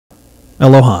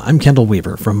Aloha, I'm Kendall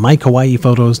Weaver from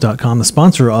MyKauaiPhotos.com, the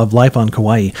sponsor of Life on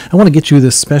Kauai. I want to get you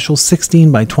this special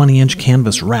 16 by 20 inch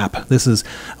canvas wrap. This is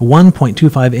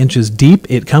 1.25 inches deep.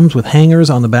 It comes with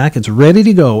hangers on the back. It's ready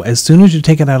to go as soon as you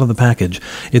take it out of the package.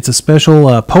 It's a special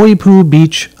Poipu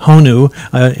Beach Honu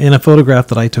in a photograph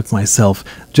that I took myself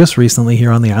just recently here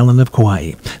on the island of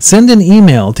Kauai. Send an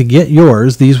email to get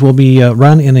yours. These will be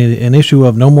run in an issue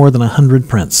of no more than 100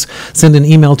 prints. Send an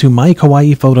email to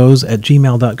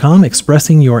mykauaiphotos@gmail.com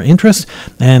expressing your interest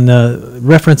and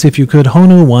reference, if you could,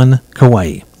 Honu1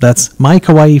 Kauai. That's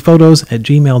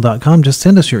mykauaiphotos@gmail.com. Just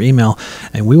send us your email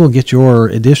and we will get your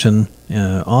edition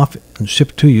off and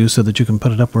shipped to you so that you can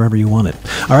put it up wherever you want it.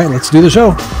 All right, let's do the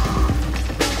show.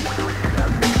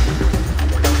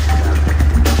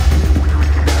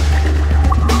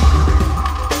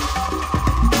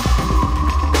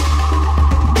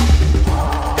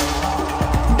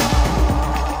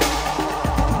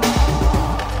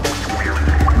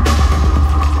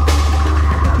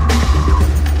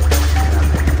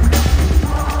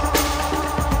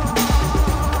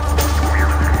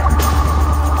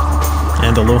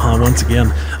 Aloha once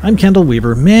again. I'm Kendall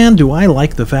Weaver. Man, do I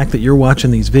like the fact that you're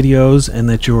watching these videos and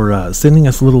that you're sending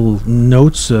us little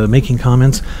notes, making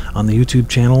comments on the YouTube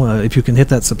channel. If you can hit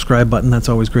that subscribe button, that's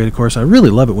always great, of course. I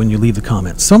really love it when you leave the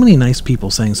comments. So many nice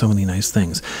people saying so many nice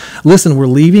things. Listen, we're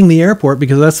leaving the airport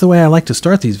because that's the way I like to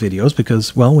start these videos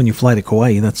because, well, when you fly to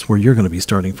Kauai, that's where you're going to be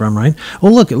starting from, right?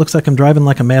 Oh, look, it looks like I'm driving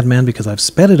like a madman because I've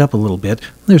sped it up a little bit.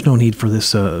 There's no need for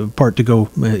this part to go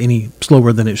any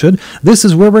slower than it should. This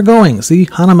is where we're going. See,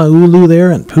 Hanamaulu there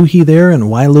and Puhi there and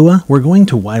Wailua. We're going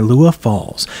to Wailua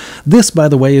Falls. This, by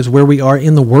the way, is where we are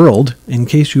in the world. In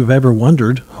case you've ever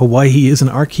wondered, Hawaii is an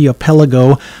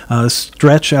archipelago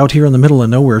stretch out here in the middle of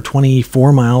nowhere,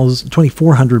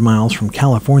 2,400 miles from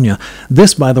California.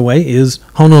 This, by the way, is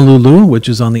Honolulu, which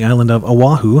is on the island of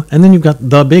Oahu. And then you've got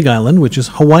the big island, which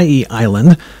is Hawaii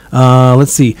Island.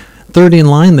 Let's see. Third in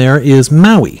line there is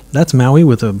Maui. That's Maui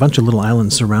with a bunch of little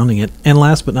islands surrounding it. And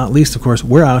last but not least, of course,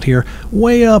 we're out here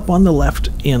way up on the left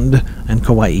end and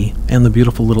Kauai and the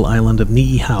beautiful little island of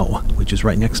Niihau, which is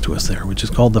right next to us there, which is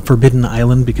called the Forbidden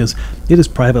Island because it is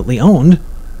privately owned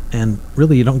and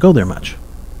really you don't go there much.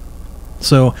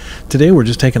 So today we're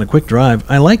just taking a quick drive.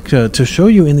 I like to show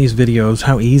you in these videos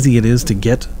how easy it is to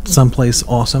get someplace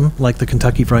awesome, like the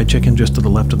Kentucky Fried Chicken just to the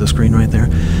left of the screen right there.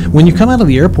 When you come out of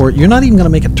the airport, you're not even going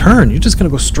to make a turn. You're just going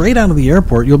to go straight out of the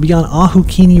airport. You'll be on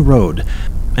Ahukini Road.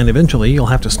 And eventually you'll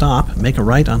have to stop, make a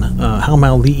right on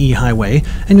Haumauli'i Highway,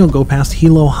 and you'll go past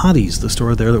Hilo Hotties, the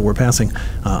store there that we're passing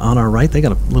on our right. They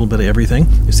got a little bit of everything.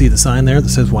 You see the sign there that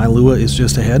says Wailua is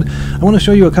just ahead. I want to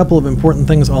show you a couple of important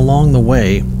things along the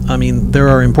way. I mean, there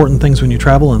are important things when you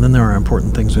travel, and then there are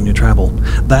important things when you travel.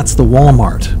 That's the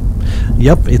Walmart.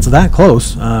 Yep, it's that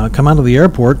close. Come out of the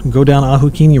airport, go down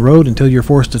Ahukini Road until you're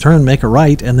forced to turn, make a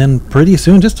right, and then pretty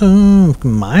soon, just a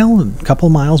mile, a couple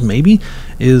miles maybe,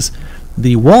 is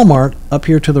the Walmart up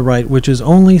here to the right, which is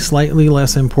only slightly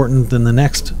less important than the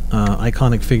next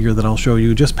iconic figure that I'll show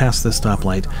you just past this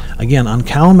stoplight. Again, on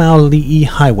Kaumauli'i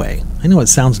Highway. I know it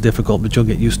sounds difficult, but you'll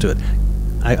get used to it.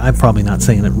 I'm probably not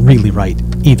saying it really right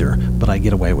either, but I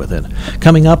get away with it.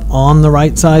 Coming up on the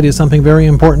right side is something very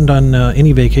important on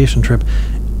any vacation trip.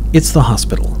 It's the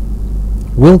hospital.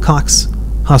 Wilcox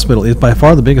Hospital is by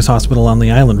far the biggest hospital on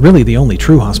the island, really the only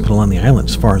true hospital on the island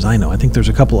as far as I know. I think there's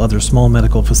a couple other small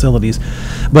medical facilities.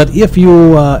 But if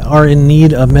you are in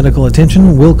need of medical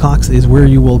attention, Wilcox is where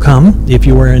you will come. If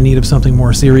you are in need of something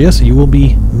more serious, you will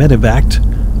be medevaced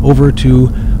over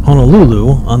to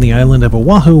Honolulu on the island of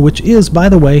Oahu, which is, by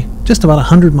the way, just about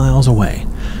 100 miles away.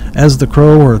 As the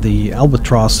crow or the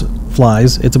albatross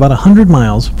flies, it's about 100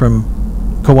 miles from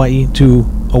Kauai to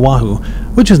Oahu,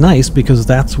 which is nice because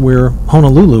that's where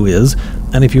Honolulu is.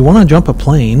 And if you want to jump a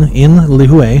plane in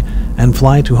Lihue and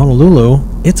fly to Honolulu,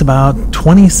 it's about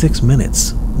 26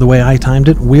 minutes. The way I timed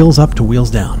it, wheels up to wheels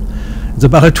down. It's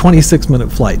about a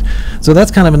 26-minute flight. So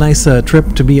that's kind of a nice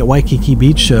trip to be at Waikiki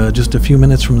Beach, just a few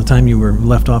minutes from the time you were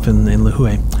left off in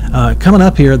Lihue. Coming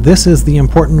up here, this is the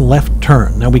important left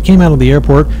turn. Now, we came out of the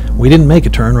airport. We didn't make a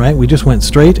turn, right? We just went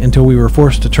straight until we were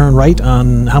forced to turn right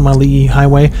on Haumauli'i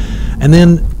Highway. And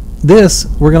then this,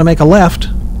 we're going to make a left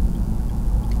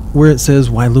where it says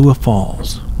Wailua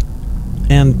Falls.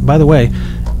 And by the way,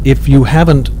 if you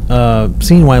haven't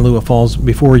seen Wailua Falls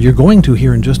before, you're going to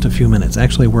here in just a few minutes.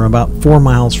 Actually, we're about 4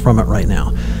 miles from it right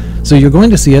now. So you're going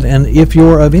to see it, and if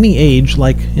you're of any age,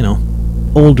 like, you know,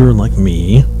 older like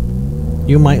me,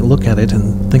 you might look at it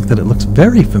and think that it looks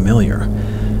very familiar.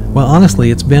 Well,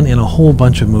 honestly, it's been in a whole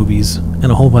bunch of movies and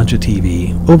a whole bunch of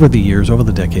TV over the years, over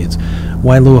the decades.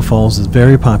 Wailua Falls is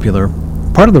very popular.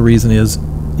 Part of the reason is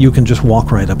you can just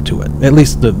walk right up to it, at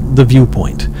least the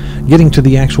viewpoint. Getting to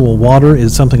the actual water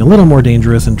is something a little more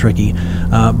dangerous and tricky.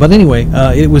 But anyway,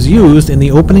 it was used in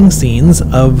the opening scenes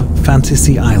of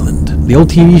Fantasy Island, the old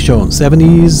TV show in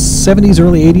 70s,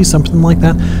 early 80s, something like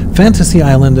that. Fantasy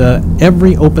Island,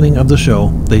 every opening of the show,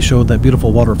 they showed that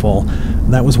beautiful waterfall.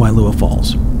 That was Wailua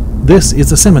Falls. This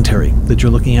is a cemetery that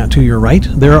you're looking at to your right.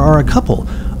 There are a couple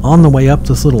on the way up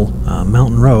this little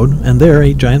mountain road, and there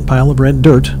a giant pile of red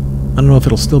dirt. I don't know if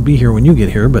it'll still be here when you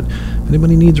get here, but if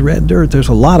anybody needs red dirt, there's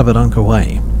a lot of it on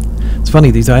Kauai. It's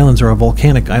funny, these islands are a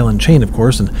volcanic island chain, of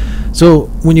course, and so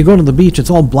when you go to the beach, it's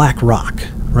all black rock,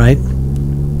 right?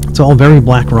 It's all very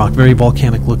black rock, very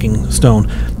volcanic-looking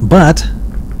stone. But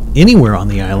anywhere on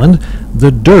the island,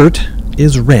 the dirt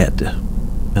is red.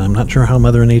 And I'm not sure how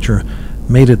Mother Nature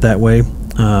made it that way,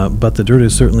 but the dirt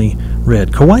is certainly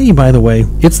red. Kauai, by the way,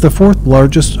 it's the 4th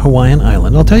largest Hawaiian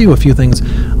island. I'll tell you a few things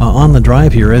on the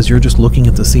drive here as you're just looking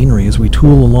at the scenery as we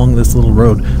tool along this little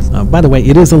road. By the way,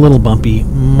 it is a little bumpy.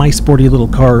 My sporty little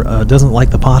car doesn't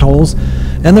like the potholes,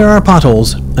 and there are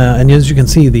potholes, and as you can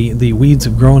see, the weeds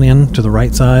have grown in to the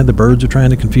right side. The birds are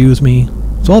trying to confuse me.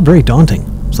 It's all very daunting.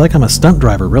 It's like I'm a stunt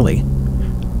driver, really,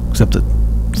 except that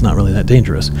it's not really that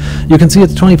dangerous. You can see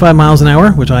it's 25 miles an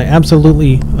hour, which I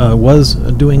absolutely was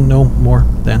doing no more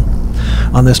than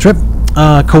on this trip.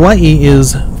 Kauai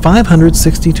is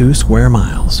 562 square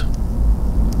miles.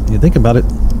 You think about it,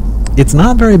 it's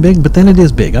not very big, but then it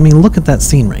is big. I mean, look at that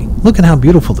scenery. Look at how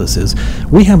beautiful this is.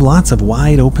 We have lots of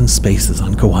wide open spaces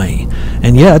on Kauai,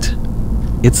 and yet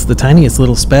it's the tiniest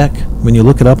little speck. When you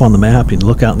look it up on the map, you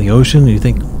look out in the ocean, and you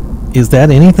think, is that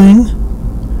anything?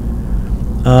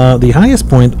 The highest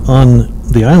point on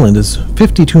the island is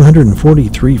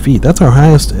 5,243 feet. That's our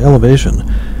highest elevation,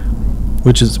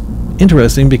 which is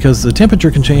interesting because the temperature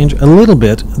can change a little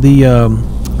bit. The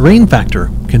rain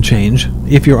factor can change.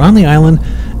 If you're on the island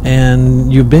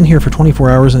and you've been here for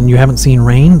 24 hours and you haven't seen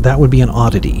rain, that would be an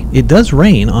oddity. It does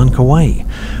rain on Kauai.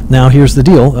 Now, here's the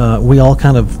deal. We all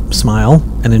kind of smile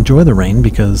and enjoy the rain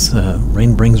because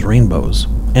rain brings rainbows.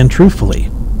 And truthfully,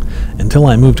 until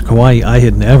I moved to Kauai, I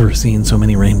had never seen so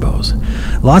many rainbows.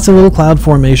 Lots of little cloud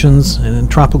formations and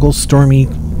tropical stormy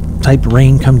type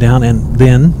rain come down, and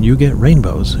then you get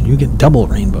rainbows. You get double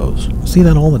rainbows. You see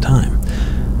that all the time.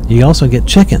 You also get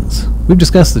chickens. We've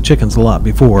discussed the chickens a lot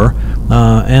before,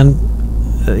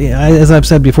 as I've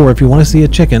said before, if you want to see a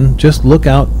chicken, just look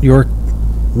out your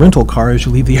rental car as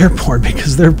you leave the airport,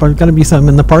 because there's going to be some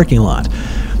in the parking lot.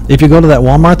 If you go to that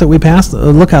Walmart that we passed,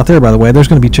 look out there, by the way. There's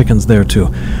going to be chickens there, too.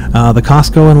 The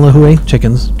Costco in Lihue,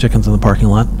 chickens in the parking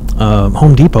lot.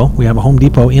 Home Depot, we have a Home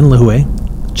Depot in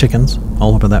Lihue. Chickens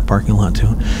all over that parking lot,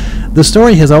 too. The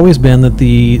story has always been that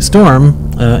the storm,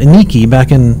 Iniki,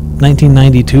 back in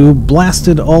 1992,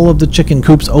 blasted all of the chicken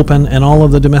coops open and all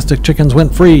of the domestic chickens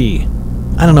went free.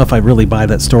 I don't know if I really buy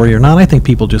that story or not. I think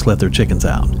people just let their chickens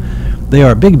out. They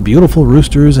are big, beautiful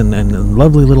roosters and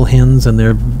lovely little hens, and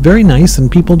they're very nice, and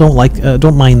people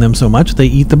don't mind them so much. They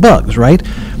eat the bugs, right?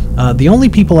 The only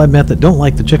people I've met that don't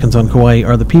like the chickens on Kauai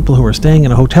are the people who are staying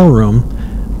in a hotel room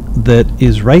that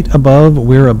is right above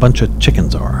where a bunch of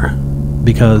chickens are.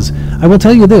 Because I will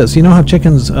tell you this, you know how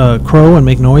chickens crow and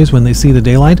make noise when they see the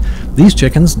daylight? These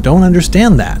chickens don't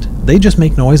understand that. They just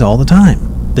make noise all the time.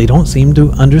 They don't seem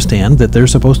to understand that they're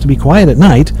supposed to be quiet at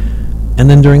night, and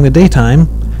then during the daytime,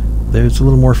 there's a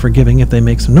little more forgiving if they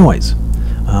make some noise.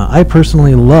 I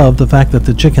personally love the fact that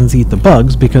the chickens eat the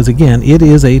bugs because, again, it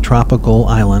is a tropical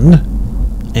island,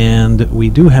 and we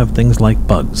do have things like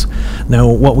bugs. Now,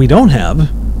 what we don't have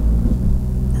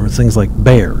are things like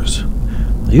bears.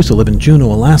 I used to live in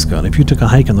Juneau, Alaska, and if you took a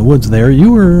hike in the woods there,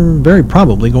 you were very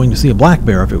probably going to see a black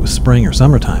bear if it was spring or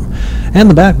summertime. And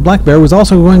the black bear was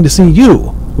also going to see you,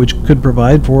 which could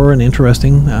provide for an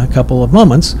interesting couple of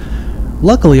moments.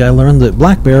 Luckily, I learned that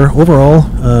black bear overall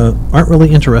aren't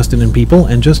really interested in people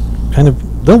and just kind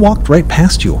of, they'll walk right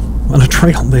past you on a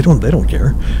trail. They don't care.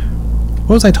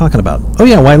 What was I talking about? Oh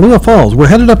yeah, Wailua Falls. We're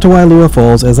headed up to Wailua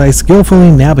Falls as I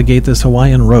skillfully navigate this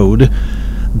Hawaiian road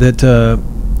that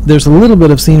there's a little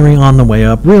bit of scenery on the way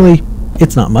up. Really,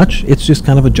 it's not much. It's just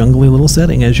kind of a jungly little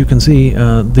setting. As you can see,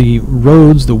 the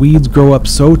roads, the weeds grow up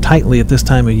so tightly at this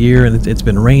time of year, and it's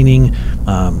been raining.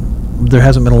 There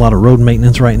hasn't been a lot of road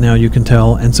maintenance right now, you can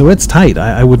tell, and so it's tight.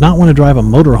 I would not want to drive a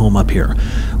motorhome up here.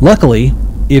 Luckily,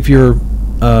 if you're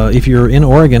in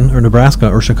Oregon or Nebraska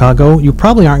or Chicago, you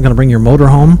probably aren't going to bring your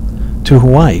motorhome to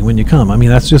Hawaii when you come. I mean,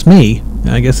 that's just me.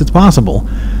 I guess it's possible,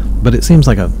 but it seems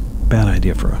like a bad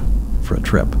idea for a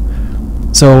trip.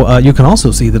 So you can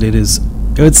also see that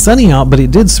it's sunny out, but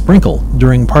it did sprinkle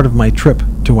during part of my trip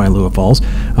to Wailua Falls.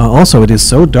 Also, it is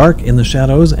so dark in the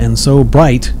shadows and so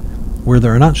bright where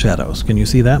there are not shadows. Can you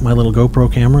see that? My little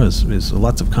GoPro camera is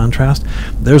lots of contrast.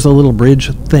 There's a little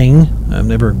bridge thing. I've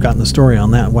never gotten the story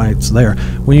on that, why it's there.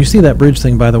 When you see that bridge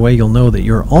thing, by the way, you'll know that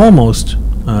you're almost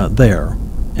there.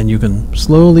 And you can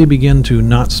slowly begin to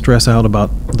not stress out about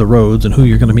the roads and who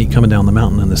you're going to meet coming down the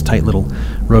mountain in this tight little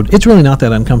road. It's really not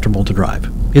that uncomfortable to drive.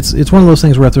 It's one of those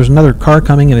things where if there's another car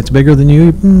coming and it's bigger than you,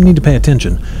 you need to pay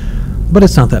attention. But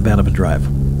it's not that bad of a drive.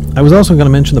 I was also going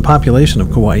to mention the population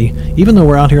of Kauai. Even though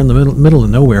we're out here in the middle of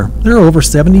nowhere, there are over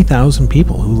 70,000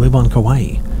 people who live on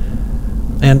Kauai.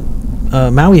 And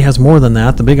Maui has more than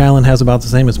that. The Big Island has about the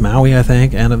same as Maui, I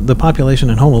think. And the population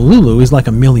in Honolulu is like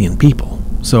 1 million people.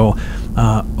 So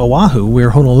Oahu,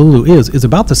 where Honolulu is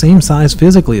about the same size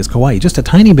physically as Kauai, just a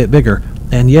tiny bit bigger,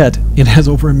 and yet it has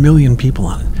over 1 million people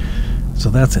on it. So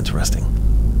that's interesting.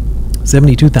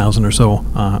 72,000 or so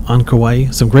on Kauai.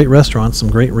 Some great restaurants,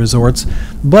 some great resorts,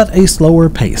 but a slower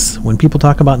pace. When people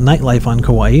talk about nightlife on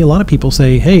Kauai, a lot of people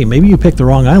say, hey, maybe you picked the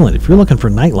wrong island. If you're looking for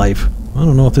nightlife, I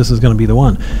don't know if this is going to be the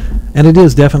one. And it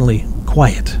is definitely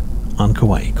quiet on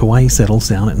Kauai. Kauai settles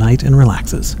down at night and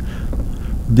relaxes.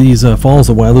 These falls,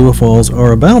 the Wailua Falls,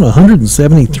 are about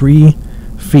 173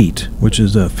 feet, which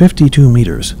is 52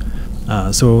 meters.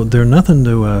 So they're nothing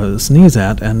to sneeze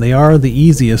at, and they are the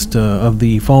easiest of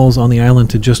the falls on the island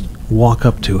to just walk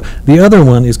up to. The other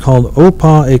one is called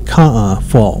Opa'eka'a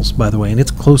Falls, by the way, and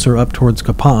it's closer up towards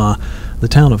Kapa'a, the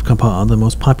town of Kapa'a, the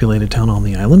most populated town on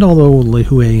the island, although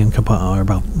Lihue and Kapa'a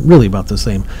are really about the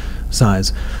same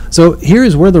size. So here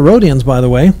is where the road ends, by the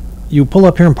way. You pull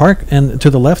up here and park, and to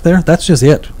the left there, that's just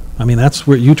it. I mean, that's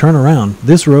where you turn around.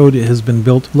 This road has been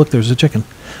built. Look, there's a chicken.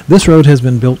 This road has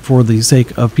been built for the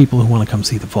sake of people who want to come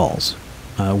see the falls.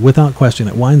 Without question,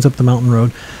 it winds up the mountain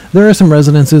road. There are some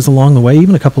residences along the way,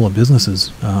 even a couple of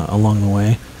businesses along the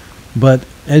way. But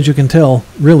as you can tell,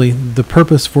 really, the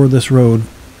purpose for this road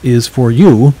is for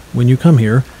you, when you come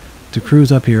here, to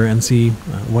cruise up here and see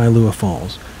Wailua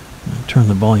Falls. Turn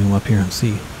the volume up here and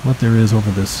see what there is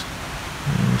over this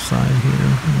side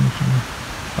here.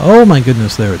 Oh my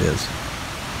goodness, there it is.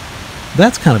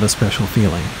 That's kind of a special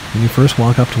feeling. When you first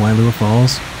walk up to Wailua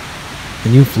Falls,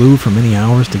 and you flew for many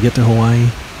hours to get to Hawaii,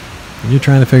 and you're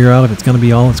trying to figure out if it's going to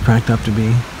be all it's cracked up to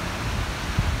be.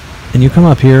 And you come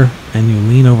up here, and you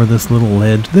lean over this little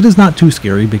ledge that is not too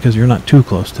scary because you're not too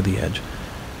close to the edge.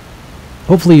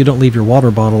 Hopefully you don't leave your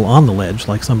water bottle on the ledge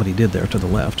like somebody did there to the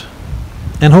left.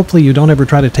 And hopefully you don't ever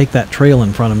try to take that trail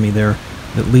in front of me there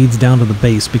that leads down to the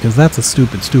base, because that's a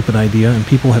stupid idea, and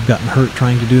people have gotten hurt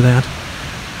trying to do that.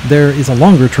 There is a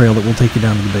longer trail that will take you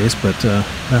down to the base, but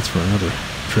that's for another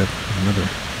trip, another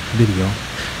video.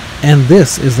 And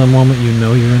this is the moment you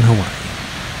know you're in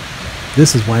Hawaii.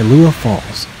 This is Wailua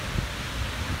Falls.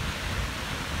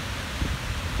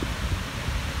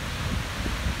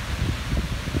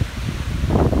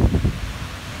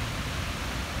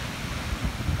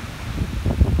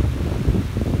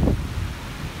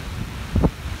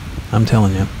 I'm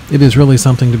telling you, it is really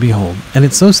something to behold. And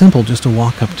it's so simple just to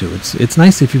walk up to. It's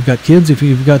nice if you've got kids, if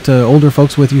you've got older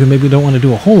folks with you who maybe don't want to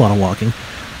do a whole lot of walking.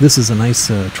 This is a nice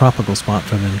tropical spot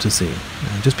for them to see.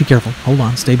 Just be careful. Hold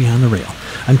on. Stay behind the rail.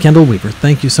 I'm Kendall Weaver.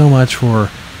 Thank you so much for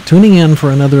tuning in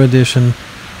for another edition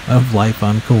of Life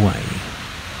on Kauai.